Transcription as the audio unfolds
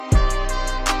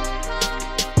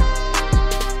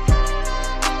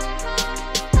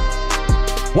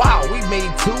Wow, we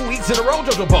made 2 weeks in a row,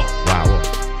 JoJo Paul. Wow.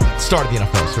 Well, start of the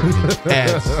NFL certainly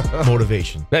adds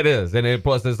motivation. That is. And then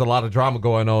plus there's a lot of drama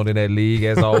going on in that league,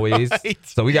 as always. Right.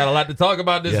 So we got a lot to talk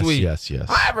about this week. Yes.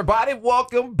 Hi, everybody.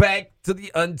 Welcome back to the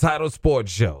Untitled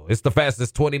Sports Show. It's the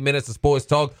fastest 20 minutes of sports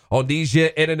talk on these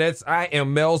here internets. I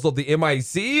am Mel's of the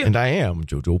MIC. And I am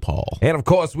JoJo Paul. And, of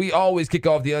course, we always kick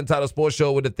off the Untitled Sports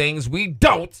Show with the things we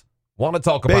don't want to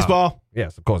talk about. Baseball.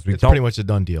 Yes, of course. It's pretty much a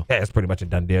done deal. Yeah, it's pretty much a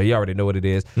done deal. You already know what it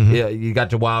is. Mm-hmm. Yeah, you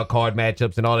got your wild card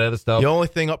matchups and all that other stuff. The only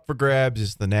thing up for grabs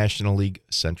is the National League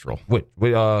Central.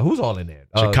 Who's all in there?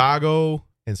 Chicago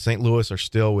and St. Louis are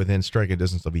still within striking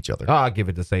distance of each other. I'll give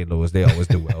it to St. Louis. They always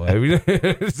do well.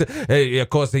 Hey, of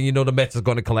course, then you know the Mets are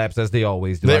going to collapse as they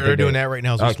always do. They're doing that right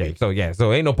now as we Okay, speak.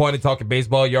 so ain't no point in talking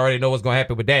baseball. You already know what's going to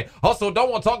happen with that. Also, don't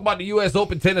want to talk about the U.S.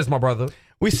 Open tennis, my brother.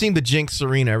 We seem to jinx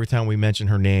Serena every time we mention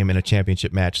her name in a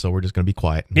championship match, so we're just going to be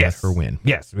quiet and let her win.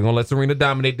 Yes, we're going to let Serena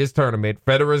dominate this tournament.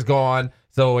 Federer's gone,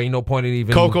 so ain't no point in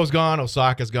even... Coco's gone,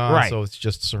 Osaka's gone, Right. so it's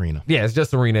just Serena. Yeah, it's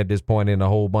just Serena at this point and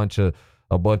a bunch of...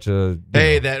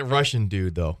 Hey, that Russian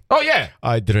dude, though. Oh, yeah.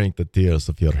 I drink the tears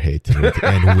of your hatred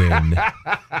and win.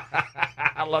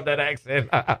 I love that accent.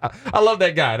 I love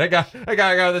that guy. That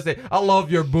guy that say, I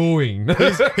love your booing.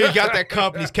 He got that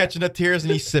cup and he's catching the tears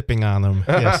and he's sipping on them.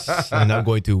 Yes, and I'm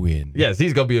going to win. Yes,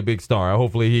 he's going to be a big star.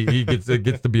 Hopefully he gets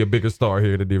to be a bigger star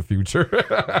here in the near future.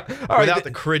 All right. Without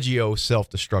the Corriggio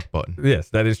self-destruct button. Yes,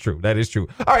 that is true.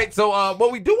 All right, so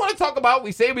what we do want to talk about,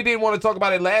 we say we didn't want to talk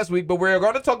about it last week, but we're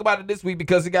going to talk about it this week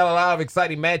because it got a lot of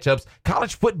exciting matchups.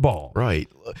 College football. Right.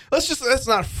 Let's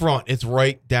not front. It's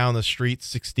right down the street,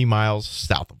 60 miles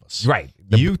south of us. Right.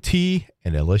 UT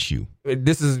and LSU.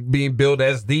 This is being billed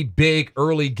as the big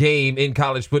early game in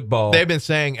college football. They've been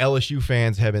saying LSU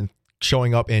fans have been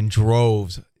showing up in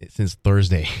droves since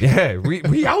Thursday. Yeah,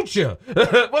 we out here.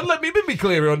 Well, let me be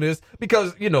clear on this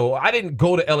because, I didn't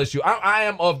go to LSU. I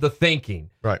am of the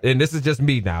thinking, right, and this is just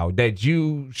me now, that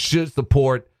you should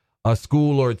support a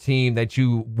school or a team that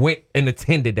you went and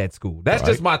attended that school. That's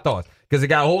just my thoughts. Because it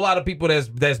got a whole lot of people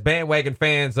that's bandwagon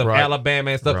fans of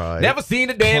Alabama and stuff. Right. Never seen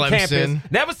the damn campus.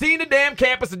 Never seen the damn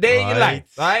campus a day in your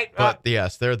life. Right? But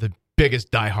yes, they're the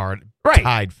biggest diehard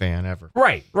Tide fan ever.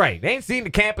 Right. They ain't seen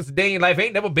the campus a day in your life.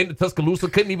 Ain't never been to Tuscaloosa.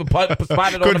 Couldn't even spot it on the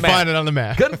map. Couldn't find it on the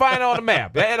map. Couldn't find it on the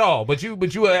map at all. But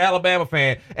you an Alabama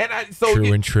fan.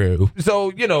 And True.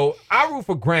 So, I root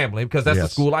for Grambling because that's the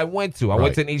school I went to. I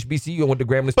went to an HBCU. I went to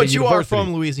Grambling State But you University. are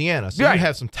from Louisiana, so you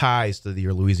have some ties to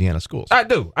your Louisiana schools. I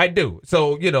do.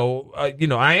 So, I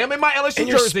am in my LSU and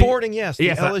you're jersey. Sporting, the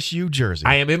LSU jersey.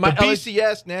 I am in my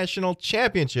BCS National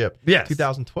Championship. Yes.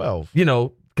 2012.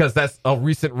 Because that's a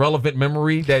recent relevant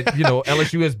memory that,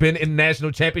 LSU has been in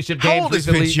national championship games How old is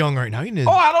recently. Vince Young right now?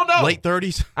 I don't know. Late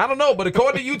 30s? I don't know, but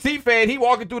according to UT fan, he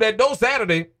walking through that door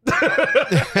Saturday. That's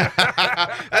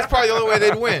probably the only way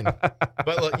they'd win.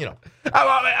 But,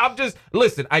 I'm just,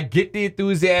 listen, I get the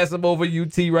enthusiasm over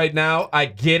UT right now. I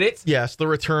get it. Yes, the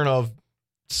return of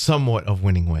somewhat of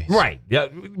winning ways. Right. Yeah.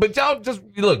 But y'all just,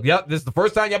 look, this is the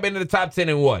first time y'all been in the top 10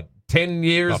 in what? 10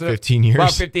 years? About 15 years.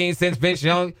 About 15 since Vince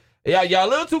Young. Yeah, y'all a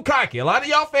little too cocky. A lot of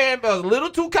y'all fans are a little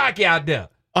too cocky out there.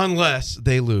 Unless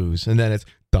they lose, and then it's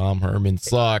Tom Herman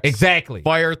sucks. Exactly.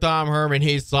 Fire Tom Herman,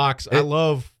 he sucks. I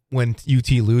love when UT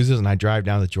loses and I drive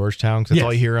down to Georgetown because that's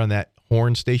all you hear on that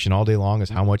horn station all day long is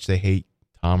how much they hate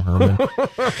Tom Herman.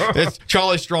 It's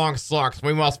Charlie Strong sucks.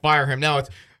 We must fire him. Now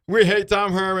it's we hate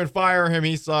Tom Herman, fire him,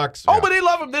 he sucks. Oh, but they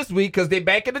love him this week because they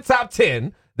back in the top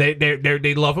 10. They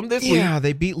love him this week. Yeah,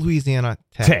 they beat Louisiana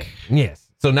Tech. Yes.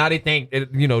 So now they think,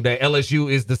 that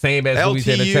LSU is the same as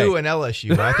Louisiana Tech. LTU and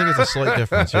LSU. I think it's a slight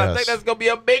difference, yes. I think that's going to be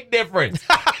a big difference.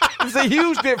 It's a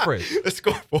huge difference. The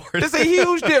scoreboard. It's a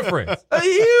huge difference. A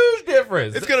huge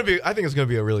difference. I think it's going to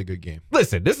be a really good game.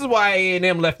 Listen, this is why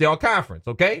A&M left their conference,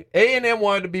 okay? A&M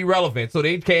wanted to be relevant, so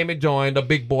they came and joined a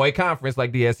big boy conference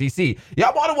like the SEC.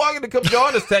 Y'all more than welcome to come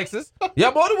join us, Texas.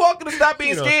 Y'all more than welcome to stop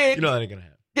being scared. You know that ain't going to happen.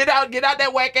 Get out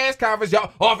that whack ass conference, y'all.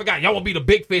 Oh, I forgot. Y'all want to be the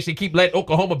big fish and keep letting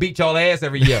Oklahoma beat y'all ass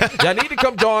every year. Y'all need to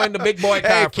come join the big boy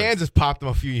conference. Kansas popped them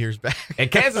a few years back.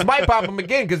 And Kansas might pop them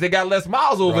again because they got Les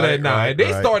Miles over there now. And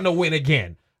they starting to win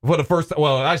again for the first time.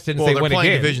 Well, I shouldn't say win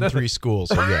again. Division III schools,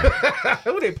 so yeah.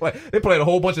 Who they play? They played a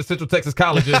whole bunch of Central Texas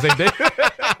colleges, ain't they?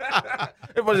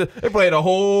 They played a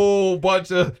whole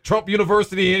bunch of Trump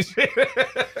University and shit.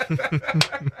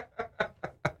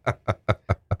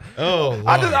 Oh, Lord.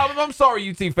 I'm sorry,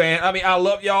 UT fan. I mean, I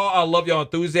love y'all. I love y'all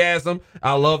enthusiasm.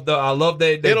 I love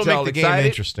that It'll y'all make the excited. game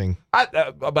interesting.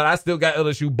 But I still got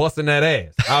LSU busting that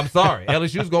ass. I'm sorry.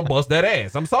 LSU's gonna bust that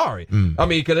ass. I'm sorry. I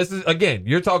mean, because this is again,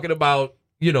 you're talking about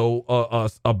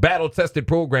a battle tested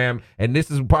program, and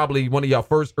this is probably one of your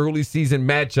first early season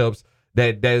matchups.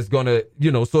 that is going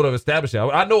to, sort of establish it.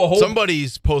 I know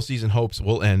somebody's postseason hopes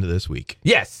will end this week.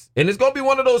 Yes, and it's going to be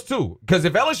one of those two. Because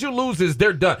if LSU loses,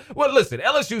 they're done. Well, listen,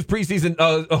 LSU's preseason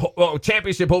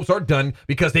championship hopes are done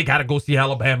because they got to go see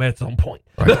Alabama at some point.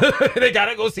 Right. They got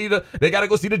to go see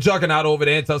the juggernaut over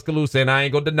there in Tuscaloosa, and I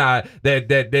ain't going to deny that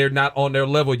they're not on their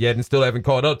level yet and still haven't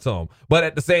caught up to them. But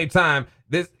at the same time,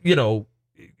 this,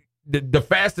 the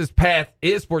fastest path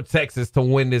is for Texas to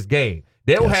win this game.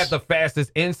 They'll have the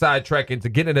fastest inside tracking to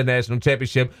get in the national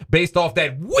championship based off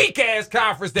that weak-ass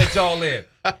conference that y'all in.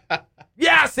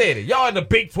 Yeah, I said it. Y'all in the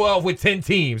Big 12 with 10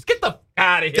 teams. Get the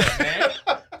out of here, man.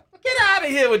 Get out of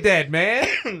here with that, man.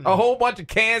 A whole bunch of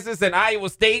Kansas and Iowa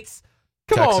States.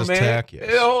 Come on, man. Tech,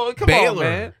 yes. Come on,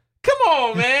 man. Come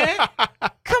on, man.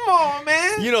 Come on,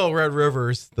 man. Red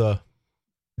River's the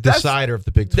decider of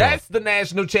the Big 12. That's the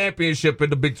national championship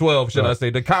in the Big 12, should I say.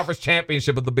 The conference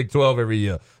championship of the Big 12 every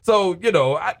year. So,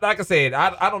 like I said,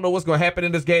 I don't know what's going to happen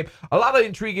in this game. A lot of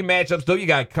intriguing matchups, though.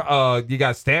 You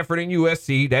got Stanford and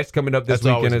USC. That's coming up this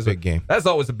weekend. That's always a big game. That's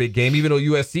always a big game, even though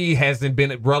USC hasn't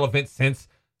been relevant since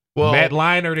Matt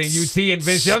Leinart and UT and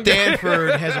Vince Young.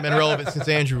 Stanford hasn't been relevant since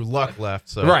Andrew Luck left.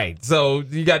 So. Right. So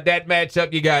you got that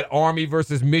matchup. You got Army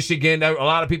versus Michigan. A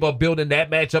lot of people are building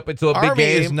that matchup into a big game. Army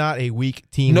is not a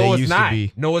weak team they used to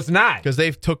be. No, it's not. Because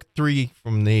they've took 3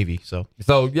 from Navy. So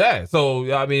yeah.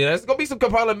 So, I mean, there's going to be some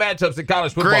compelling matchups in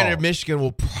college football. Granted, Michigan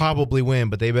will probably win,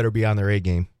 but they better be on their A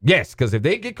game. Yes, because if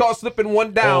they get caught slipping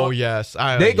one down, oh, yes.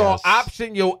 They're going to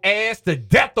option your ass to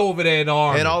death over there in the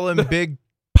Army. And all them big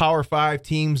Power 5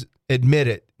 teams admit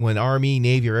it. When Army,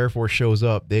 Navy, or Air Force shows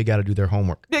up, they got to do their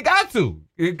homework. They got to,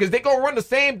 because they gonna run the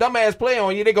same dumbass play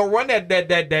on you. They gonna run that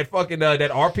fucking that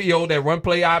RPO, that run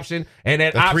play option, and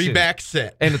that option. 3-back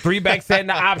set, and the 3-back set and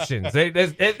the options. They're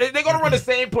gonna run the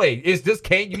same play. It's just,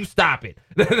 can you stop it?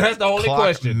 That's the only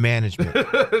question. Management.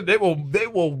 they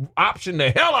will option the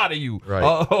hell out of you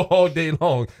all day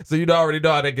long. So you already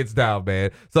know how that gets down, man.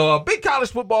 So a big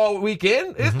college football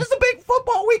weekend. It's a big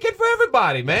football weekend for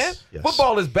everybody, man. Yes.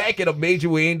 Football is back in a major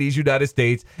way in these United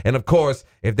States, and of course,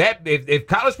 if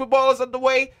college football is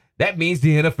underway, that means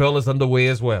the NFL is underway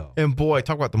as well. And boy,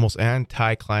 talk about the most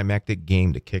anticlimactic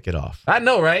game to kick it off. I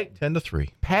know, right? 10-3.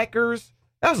 Packers.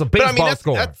 That was a baseball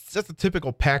score. That's a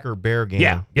typical Packer-Bear game.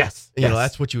 Yeah. Yes. You know,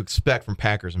 that's what you expect from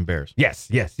Packers and Bears. Yes.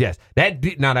 That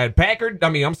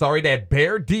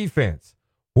Bear defense.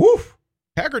 Woof.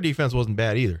 Packer defense wasn't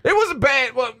bad either. It wasn't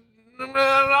bad. Well,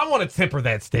 I want to temper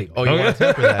that statement. Oh, you want to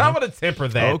temper that? I want to temper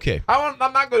that. Okay. I'm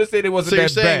not going to say it wasn't that bad.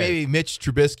 So you're saying maybe Mitch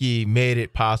Trubisky made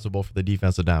it possible for the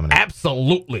defense to dominate?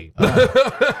 Absolutely.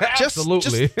 Just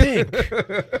Absolutely. think.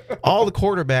 All the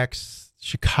quarterbacks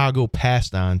Chicago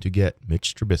passed on to get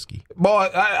Mitch Trubisky. Boy,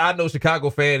 I know Chicago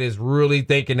fan is really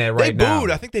thinking that right now. They booed.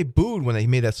 I think they booed when they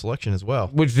made that selection as well.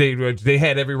 Which they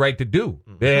had every right to do.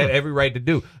 They had every right to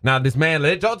do. Now, this man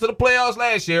led y'all to the playoffs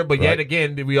last year, but yet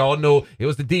again, we all know it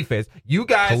was the defense. You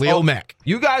guys Khalil Mack.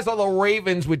 You guys are the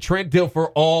Ravens with Trent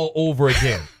Dilfer all over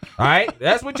again. All right?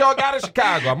 That's what y'all got in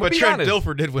Chicago. But Trent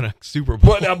Dilfer did win a Super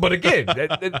Bowl. But again,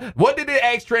 what did they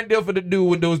ask Trent Dilfer to do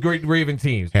with those great Raven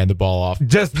teams? Hand the ball off.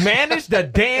 Just manage the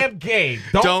damn game.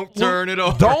 Don't turn it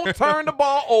over. Don't turn the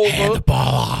ball over. Hand the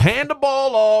ball off. Hand the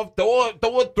ball off.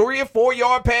 Throw a 3 or 4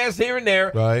 yard pass here and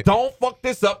there. Right. Don't fuck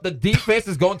this up. The defense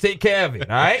is going to take care of it.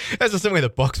 All right. That's the same way the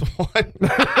Bucs won.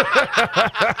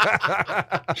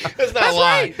 That's not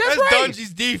lying. That's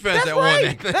Dungy's defense that won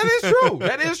that. That is true.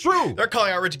 That is true. They're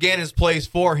calling out Rich Gannon's plays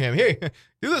for him. Here,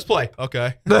 do this play.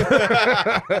 Okay.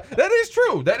 That is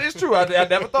true. That is true. I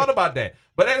never thought about that.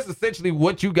 But that's essentially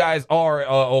what you guys are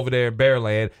over there in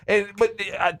Bearland. But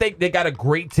I think they got a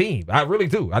great team. I really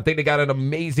do. I think they got an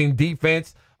amazing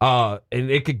defense. And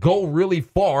it could go really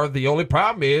far. The only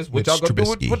problem is what y'all gonna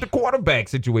do with the quarterback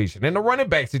situation and the running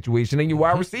back situation and your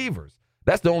wide receivers.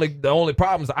 That's the only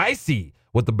problems I see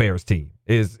with the Bears team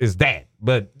is that.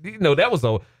 But that was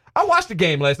I watched the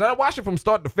game last night. I watched it from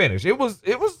start to finish. It was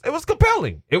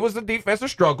compelling. It was a defensive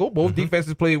struggle. Both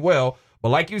defenses played well. But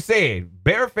like you said,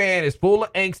 Bear fan is full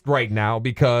of angst right now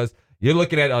because you're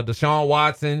looking at Deshaun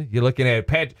Watson. You're looking at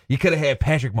Patrick. You could have had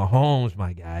Patrick Mahomes,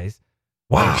 my guys.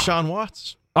 Wow. Deshaun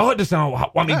Watson. Oh,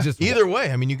 Deshaun. I mean, just either way.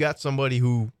 I mean, you got somebody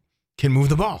who can move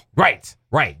the ball. Right.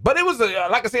 But it was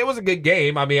like I said, it was a good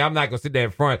game. I mean, I'm not gonna sit there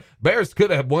in front. Bears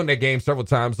could have won that game several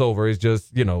times over. It's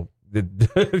just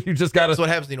You just got to. That's what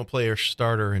happens when you don't play your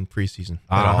starter in preseason.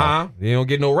 You don't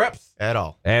get no reps. At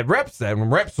all. Add reps.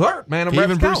 And reps hurt, man. And even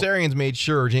reps Bruce count. Arians made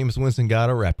sure Jameis Winston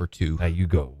got a rep or two. There you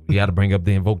go. You got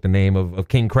to invoke the name of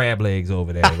King Crab Legs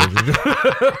over there.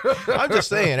 I'm just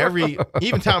saying,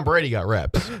 even Tom Brady got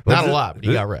reps. Not a lot, but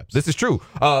he got reps. This is true.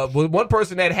 One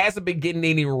person that hasn't been getting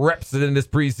any reps in this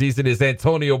preseason is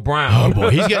Antonio Brown. Oh, boy.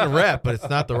 He's getting a rep, but it's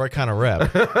not the right kind of rep.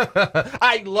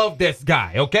 I love this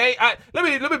guy, okay?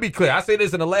 Let me be clear. I said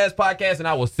this in the last podcast, and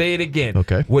I will say it again.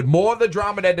 Okay. With more of the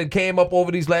drama that came up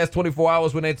over these last 24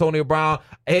 hours with Antonio Brown,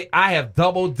 I have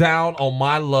doubled down on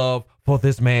my love for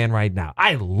this man right now.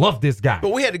 I love this guy.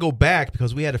 But we had to go back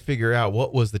because we had to figure out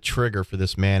what was the trigger for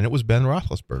this man. And it was Ben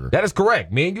Roethlisberger. That is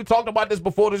correct. Me and you talked about this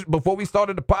before we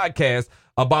started the podcast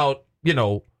about,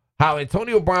 how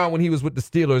Antonio Brown, when he was with the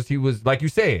Steelers, he was, like you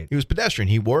said, he was pedestrian.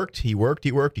 He worked. He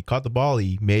caught the ball.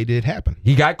 He made it happen.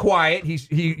 He got quiet.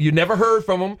 You never heard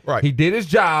from him. Right. He did his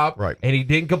job. Right. And he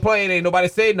didn't complain. Ain't nobody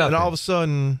said nothing. And all of a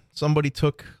sudden, somebody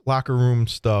took locker room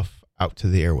stuff out to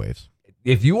the airwaves.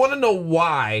 If you want to know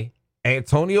why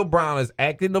Antonio Brown is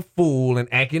acting the fool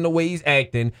and acting the way he's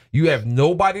acting, you have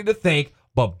nobody to thank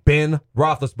but Ben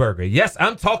Roethlisberger. Yes,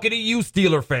 I'm talking to you,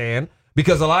 Steeler fan.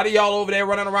 Because a lot of y'all over there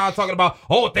running around talking about,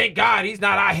 oh, thank God he's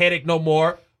not our headache no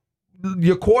more.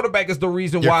 Your quarterback is the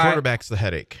reason why. Your quarterback's the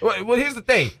headache. Well, here's the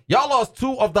thing. Y'all lost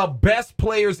two of the best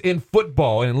players in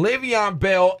football, and Le'Veon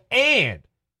Bell and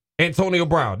Antonio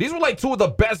Brown. These were like two of the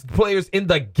best players in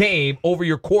the game over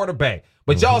your quarterback.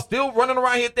 But y'all still running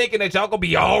around here thinking that y'all going to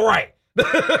be all right.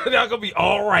 Y'all going to be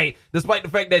all right, despite the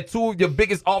fact that two of your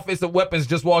biggest offensive weapons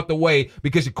just walked away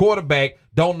because your quarterback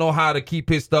don't know how to keep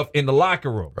his stuff in the locker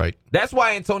room. Right. That's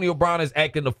why Antonio Brown is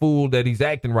acting the fool that he's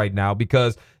acting right now,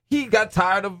 because he got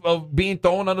tired of being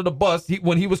thrown under the bus.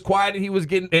 When he was quiet and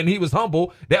he was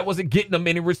humble, that wasn't getting him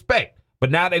any respect.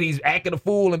 But now that he's acting a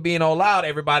fool and being all loud,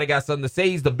 everybody got something to say.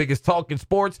 He's the biggest talk in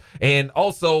sports. And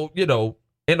also,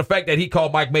 and the fact that he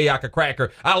called Mike Mayock a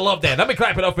cracker. I love that. Let me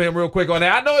clap it up for him real quick on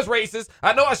that. I know it's racist.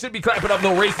 I know I should be clapping up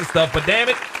no racist stuff, but damn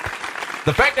it.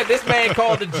 The fact that this man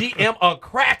called the GM a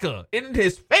cracker in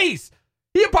his face.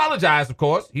 He apologized, of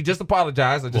course. He just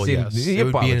apologized. It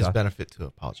would be in his benefit to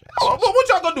apologize. What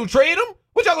y'all gonna do? Trade him?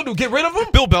 What y'all gonna do? Get rid of him?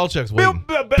 Bill Belichick's waiting.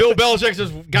 Bill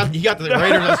Belichick got the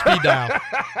Raiders on speed dial.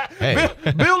 Hey.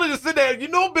 Bill is just sitting there. You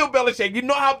know Bill Belichick. You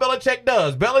know how Belichick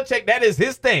does. Belichick, that is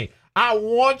his thing. I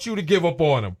want you to give up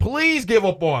on him. Please give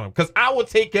up on him, because I will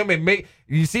take him and make.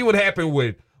 You see what happened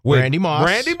with Randy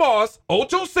Moss,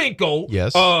 Ocho Cinco.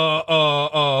 Yes. Who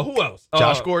else?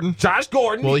 Josh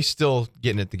Gordon. Well, he's still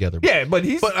getting it together. Yeah, but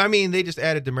I mean, they just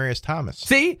added Demaryius Thomas.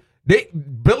 See,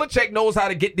 Belichick knows how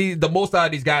to get the most out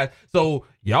of these guys. So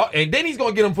y'all, and then he's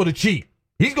gonna get them for the cheap.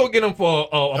 He's gonna get them for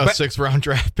a 6th-round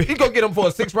draft pick. He's gonna get them for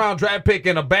a 6th-round draft pick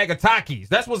and a bag of Takis.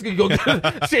 That's what's gonna go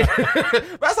get. Shit.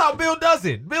 That's how Bill does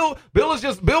it. Bill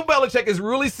Belichick is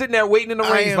really sitting there waiting in the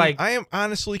range. I am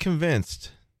honestly convinced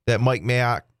that Mike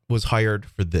Mayock was hired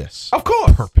for this. Of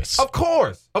course. Purpose. Of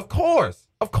course.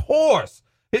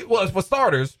 It was, for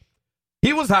starters,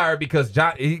 he was hired because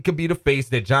he could be the face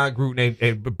that John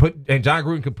Gruden and John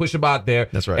Gruden could push him out there.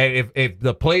 That's right. And if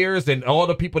the players and all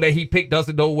the people that he picked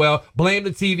doesn't know well, blame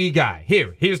the TV guy.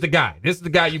 Here's the guy. This is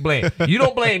the guy you blame. You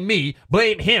don't blame me.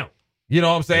 Blame him. You know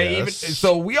what I'm saying? Yes.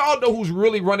 So we all know who's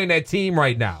really running that team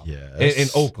right now in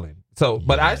Oakland. So,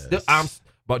 but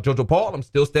But Jojo Paul, I'm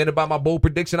still standing by my bold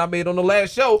prediction I made on the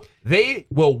last show. They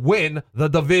will win the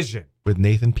division. With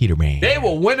Nathan Peterman. They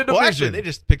will win the division. Well, actually, they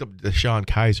just picked up DeShone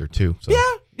Kizer, too. So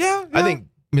Yeah. I think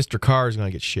Mr. Carr is going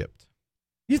to get shipped.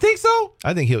 You think so?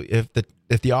 I think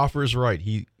if the offer is right,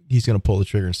 he's going to pull the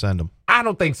trigger and send him. I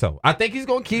don't think so. I think he's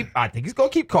going to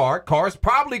keep Carr. Carr's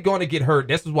probably going to get hurt.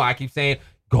 This is why I keep saying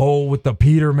go with the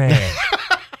Peterman.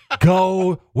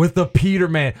 Go with the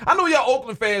Peterman. I know y'all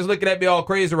Oakland fans looking at me all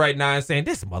crazy right now and saying,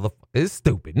 this motherfucker is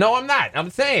stupid. No, I'm not. I'm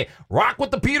saying, rock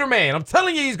with the Peterman. I'm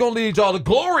telling you, he's going to lead y'all to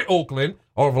glory, Oakland,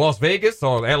 or Las Vegas,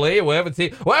 or L.A., or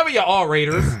wherever y'all are,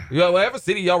 Raiders, whatever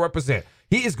city y'all represent.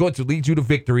 He is going to lead you to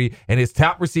victory, and his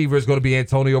top receiver is going to be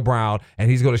Antonio Brown,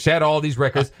 and he's going to shatter all these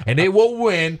records, and they will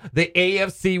win the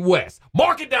AFC West.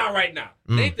 Mark it down right now.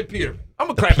 Nathan Peterman. I'm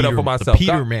going to clap it up for myself. The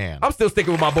Peterman. I'm still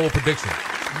sticking with my bold prediction.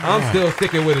 I'm still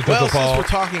sticking with it, Well, Paul. since we're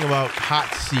talking about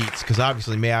hot seats, because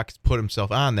obviously Mayock's put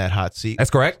himself on that hot seat. That's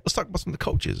correct. Let's talk about some of the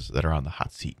coaches that are on the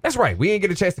hot seat. That's right. We didn't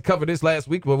get a chance to cover this last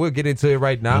week, but we'll get into it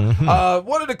right now. Mm-hmm.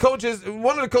 One of the coaches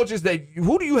that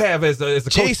who do you have as a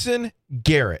coach? Jason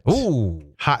Garrett. Ooh,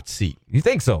 hot seat. You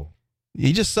think so?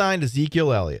 You just signed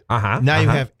Ezekiel Elliott. Now you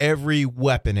have every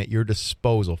weapon at your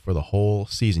disposal for the whole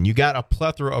season. You got a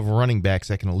plethora of running backs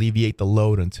that can alleviate the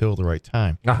load until the right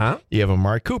time. You have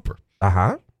Amari Cooper.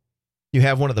 You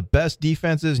have one of the best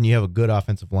defenses, and you have a good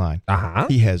offensive line.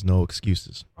 He has no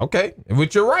excuses. Okay,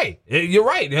 which you're right. You're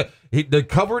right. The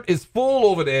cupboard is full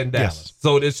over there in Dallas,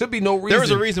 so there should be no reason.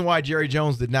 There's a reason why Jerry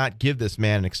Jones did not give this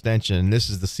man an extension, and this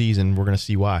is the season. We're going to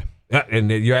see why.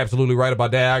 And you're absolutely right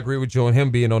about that. I agree with you on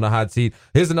him being on the hot seat.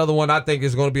 Here's another one I think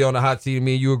is going to be on the hot seat.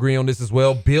 Me and you agree on this as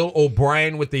well. Bill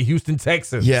O'Brien with the Houston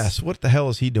Texans. Yes. What the hell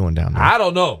is he doing down there? I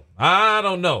don't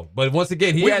know. But once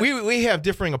again, we have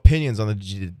differing opinions on the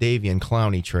Jadeveon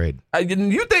Clowney trade.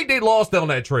 You think they lost on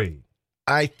that trade?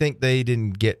 I think they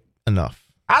didn't get enough.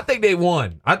 I think they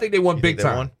won. I think they won big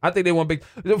time. I think they won big.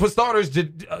 For starters,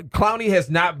 Clowney has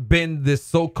not been this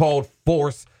so-called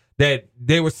force that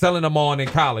they were selling him on in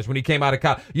college when he came out of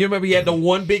college. You remember he had the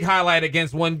one big highlight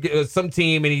against some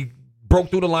team, and he broke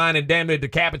through the line and damn near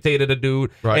decapitated a dude.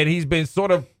 Right. And he's been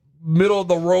sort of middle of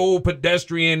the road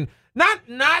pedestrian. Not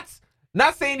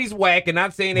saying he's whack and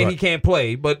not saying that he can't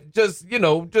play, but just not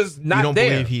there. You don't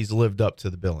believe he's lived up to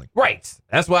the billing. Right.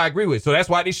 That's what I agree with. So that's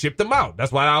why they shipped him out.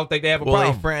 That's why I don't think they have a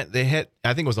problem. They had,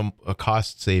 I think it was a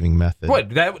cost-saving method. Right.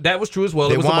 That was true as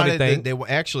well. It was a money thing. They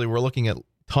actually were looking at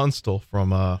Tunstall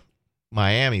from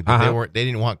Miami, but they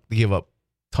didn't want to give up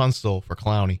Tunstall for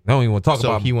Clowney. I don't even want to talk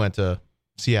about. So he went to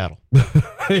Seattle. You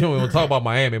don't even want to talk about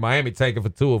Miami. Miami taking for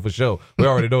Tua for sure. We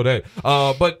already know that.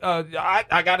 But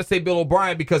I got to say Bill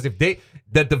O'Brien, because the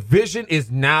division is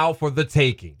now for the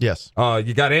taking. Yes.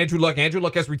 You got Andrew Luck. Andrew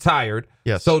Luck has retired.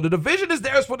 Yes. So the division is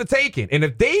theirs for the taking. And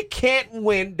if they can't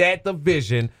win that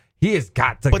division, he has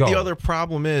got to go. But the other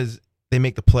problem is they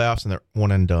make the playoffs and they're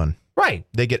one and done. Right.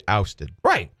 They get ousted.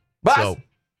 Right. But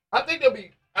I think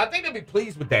they'll be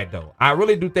pleased with that, though. I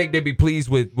really do think they'll be pleased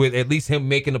with at least him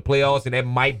making the playoffs, and that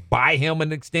might buy him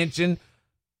an extension.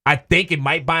 I think it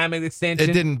might buy him an extension.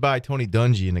 It didn't buy Tony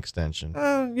Dungy an extension.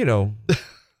 Well,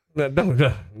 but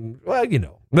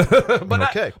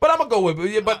okay. But I'm gonna go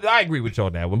with. But I agree with you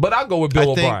on that one. But I'll go with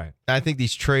Bill O'Brien. I think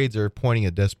these trades are pointing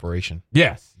at desperation.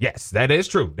 Yes, that is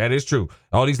true. That is true.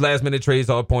 All these last minute trades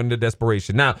are pointing to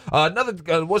desperation. Now,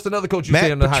 what's another coach you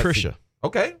say on the Patricia? Hot seat?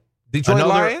 Okay. Detroit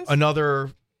Lions?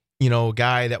 Another,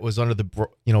 guy that was under the,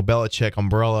 Belichick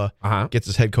umbrella, gets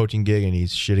his head coaching gig, and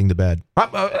he's shitting the bed. Now,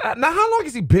 how long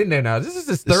has he been there now? This is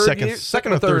his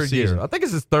second or third year. season. I think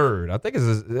it's his third. I think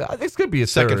this could be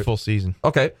his second full season.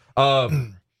 Okay.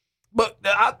 But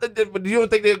you don't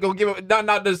think they're going to give him?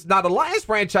 Now the Lions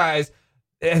franchise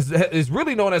is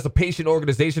really known as a patient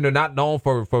organization. They're not known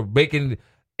for making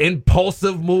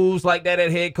impulsive moves like that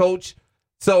at head coach.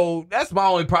 So that's my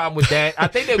only problem with that. I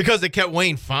think because they kept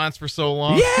Wayne Fonts for so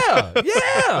long. Yeah.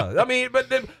 I mean, but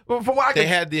from what they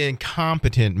had the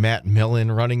incompetent Matt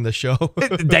Millen running the show.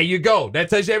 There you go. That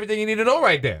tells you everything you need to know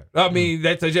right there. I mean,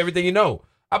 that tells you everything you know.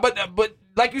 But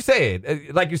like you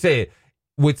said,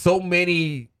 with so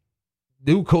many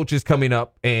new coaches coming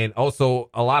up, and also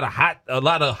a lot of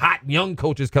hot young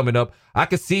coaches coming up, I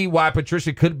could see why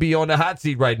Patricia could be on the hot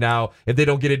seat right now if they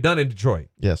don't get it done in Detroit.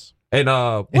 Yes. And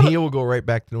he will go right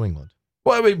back to New England.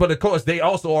 Well, I mean, but of course they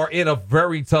also are in a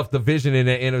very tough division in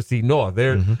the NFC North.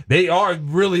 They are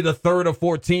really the third or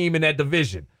fourth team in that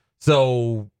division.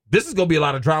 So this is going to be a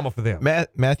lot of drama for them.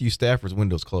 Matthew Stafford's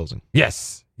window's closing.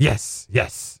 Yes.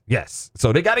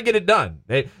 So they got to get it done.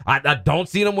 I don't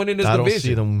see them winning this division. I don't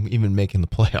see them even making the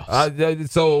playoffs.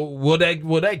 So will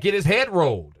that get his head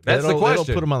rolled? That's the question.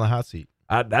 They'll put him on the hot seat.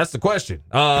 That's the question.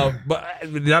 But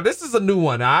now this is a new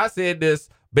one. Now, I said this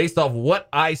based off what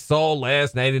I saw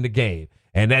last night in the game,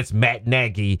 and that's Matt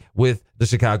Nagy with the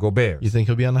Chicago Bears. You think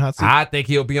he'll be on the hot seat? I think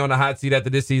he'll be on the hot seat after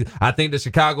this season. I think the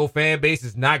Chicago fan base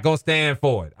is not going to stand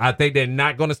for it. I think they're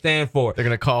not going to stand for it. They're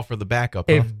going to call for the backup.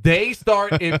 If they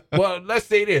start, let's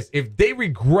say this, if they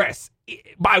regress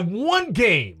by one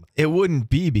game. It wouldn't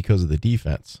be because of the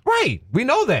defense. Right. We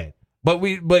know that. But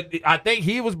I think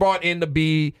he was brought in to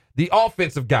be the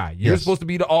offensive guy. You're supposed to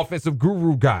be the offensive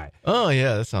guru guy. Oh,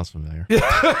 yeah, that sounds familiar.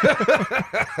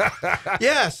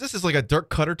 Yes, this is like a Dirk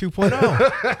Cutter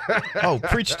 2.0. Oh,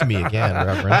 preach to me again,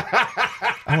 Reverend.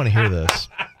 I want to hear this.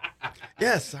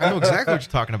 Yes, I know exactly what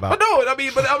you're talking about.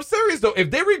 But I'm serious though.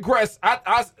 If they regress,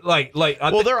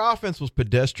 their offense was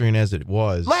pedestrian as it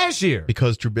was last year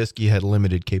because Trubisky had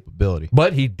limited capability.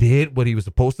 But he did what he was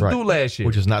supposed to do last year,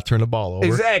 which is not turn the ball over,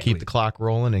 exactly, keep the clock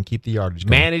rolling, and keep the yardage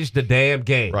going. Manage the damn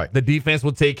game. Right. The defense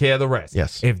will take care of the rest.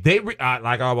 Yes. If they,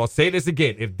 I will say this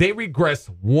again, if they regress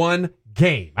one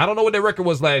game, I don't know what their record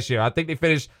was last year. I think they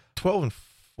finished 12-4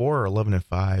 or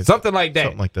 11-5, something like that.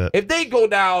 Something like that. If they go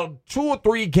down 2 or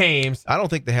 3 games, I don't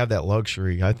think they have that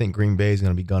luxury. I think Green Bay is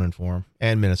going to be gunning for them,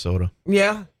 and Minnesota.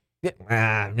 Yeah.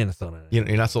 Minnesota. You're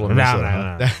not sold on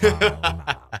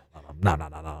Minnesota.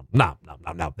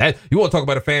 That, you want to talk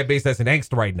about a fan base that's in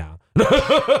angst right now.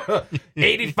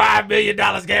 $85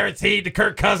 million guaranteed to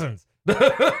Kirk Cousins. You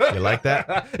like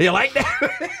that? You like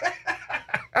that?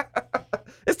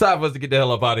 It's time for us to get the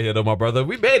hell up out of here, though, my brother.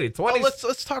 We made it. 20.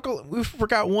 Let's talk. We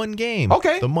forgot one game.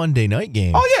 Okay. The Monday night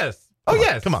game. Oh, yes.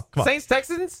 Come on. Saints,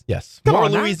 Texans? Yes. Come More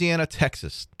on now. Louisiana,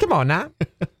 Texas. Come on now.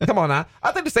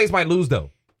 I think the Saints might lose, though.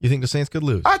 You think the Saints could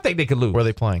lose? I think they could lose. Where are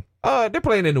they playing? They're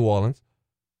playing in New Orleans.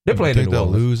 They're playing in New They'll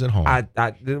Orleans. lose at home.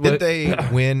 Did they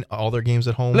win all their games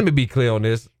at home? Let me be clear on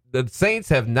this. The Saints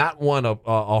have not won a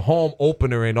home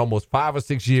opener in almost 5 or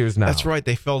 6 years now. That's right.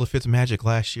 They fell to Fitzmagic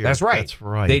last year. That's right. That's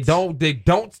right. They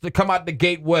don't come out the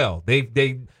gate well.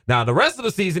 They now the rest of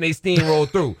the season they steamroll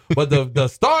through, but the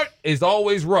start is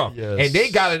always rough. Yes. And they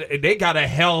got a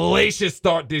hellacious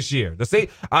start this year.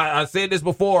 I said this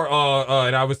before,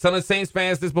 and I was telling Saints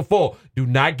fans this before. Do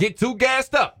not get too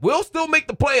gassed up. We'll still make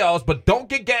the playoffs, but don't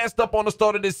get gassed up on the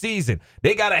start of this season.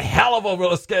 They got a hell of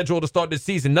a schedule to start this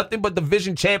season. Nothing but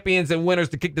division champions and winners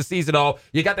to kick the season off.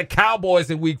 You got the Cowboys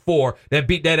in week 4 that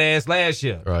beat that ass last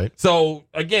year. Right. So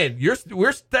again,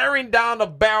 we're staring down the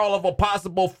barrel of a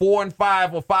possible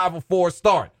 4-5 or 5-4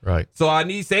 start. Right. So I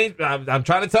need Saints. I'm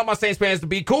trying to tell my Saints fans to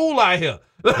be cool out here.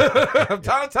 I'm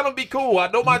trying to tell them to be cool. I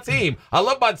know my team. I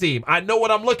love my team. I know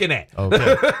what I'm looking at.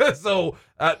 Okay. So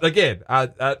again,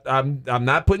 I'm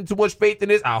not putting too much faith in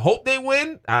this. I hope they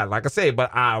win. Like I say, but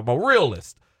I'm a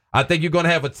realist. I think you're going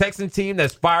to have a Texan team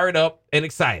that's fired up and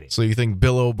excited. So you think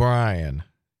Bill O'Brien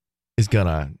is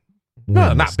gonna?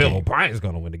 No, not Bill O'Brien's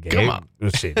going to win the game. Come on.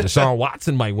 Shit, Deshaun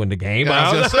Watson might win the game. I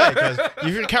was going to say, because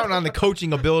if you're counting on the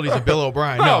coaching abilities of Bill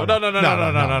O'Brien, No.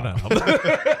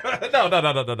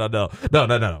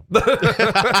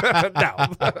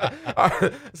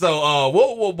 So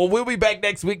we'll be back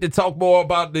next week to talk more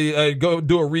about go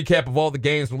do a recap of all the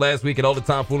games from last week and all the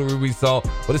tomfoolery we saw.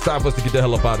 But it's time for us to get the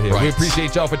hell up out of here. Right. We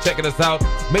appreciate y'all for checking us out.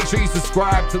 Make sure you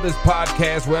subscribe to this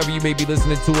podcast wherever you may be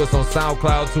listening to us on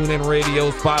SoundCloud, TuneIn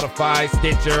Radio, Spotify,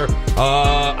 Stitcher,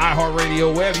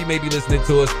 iHeartRadio, wherever you may be listening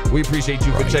to us. We appreciate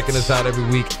you for checking us out every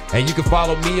week. And you can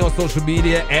follow me on social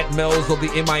media at Melz on the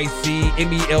MIC,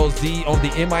 MELZ on the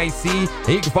MIC. And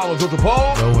you can follow Jojo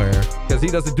Paul. Nowhere. Because he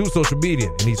doesn't do social media,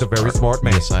 and he's a very smart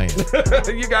man. Yes, I am.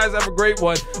 You guys have a great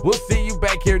one. We'll see you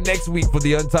back here next week for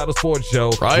the Untitled Sports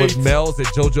Show Right. with Melz and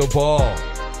Jojo Paul.